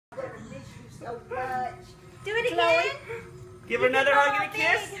so much. Do it again. Give her another hug and a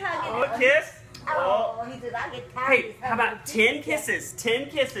kiss. Oh, a kiss. Oh, he said, I get tired. Hey, how about 10 kisses? 10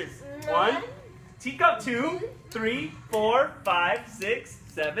 kisses. 1, Tico, 2, 3, 4, 5, 6,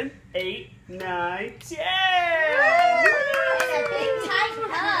 7, 8, 9, 10. A big tight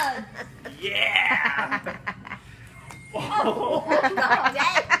hug. Yeah. Oh, God,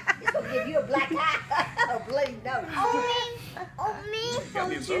 dang. He's going to give you a black eye. A bloody nose. Oh, me.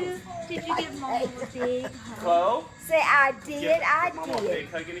 Did Did you give Mom a big hug? Chloe? Say, I did, Give I Mama a did.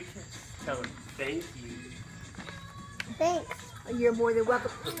 big hug and a kiss. Tell her, thank you. Thanks. You're more than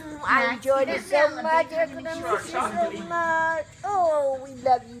welcome. I enjoyed it so much. I could miss you so much. Oh, we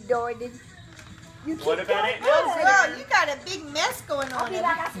love you, Dorothy. You keep What about it? Girl, you got a big mess going on. I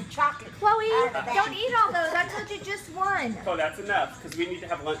got some chocolate. Chloe, don't eat all those. I told you just one. Oh, that's enough, because we need to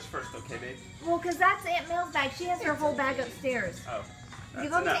have lunch first, okay, babe? Well, because that's Aunt Mel's bag. She has her whole bag upstairs. Oh, that's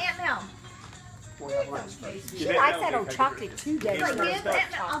Give them to enough. Aunt Mel. We'll have lunch first. She likes that old chocolate too, Like, doesn't give she?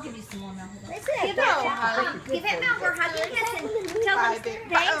 Aunt Mel. I'll give you some more Mel. Give Give Aunt Mel her hug and kiss and tell them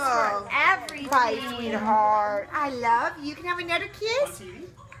thanks for everything. Bye, sweetheart. I love you. You can have another kiss.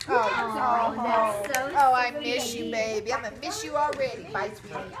 Oh, that's so Oh, I sweet. miss you, baby. I'm gonna miss you already. Bye,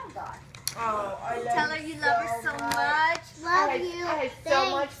 sweetie. Oh, I love Tell her you love her so much. I had so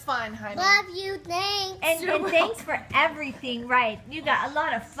much fun, honey. Love you, thanks. And thanks for everything, right? You got a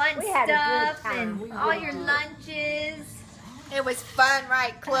lot of fun We had a good stuff time. and We all really your did. lunches. It was fun,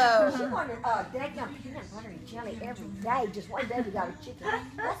 right, Chloe? She wanted daggum peanut butter and jelly every day. Just one day we got a chicken.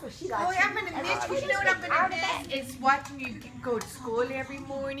 That's what she likes. Boy, I'm gonna miss you. know what I'm gonna miss is watching you go to school every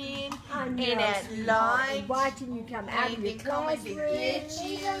morning and at lunch. Watching you come out of your and coming to classroom. get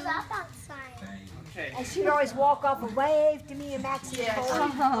He you. goes up outside. Okay. And she'd always walk off and wave to me and Maxie. Yeah,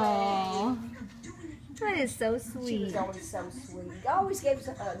 and Cole. Oh, that is so She sweet. was always so sweet. Always gave us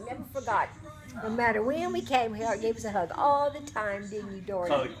a hug. Never forgot. No matter when we came here, gave us a hug all the time, didn't you,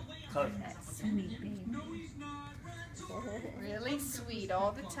 Dorothy? Chloe. That's sweet, baby. Really sweet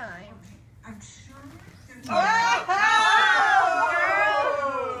all the time.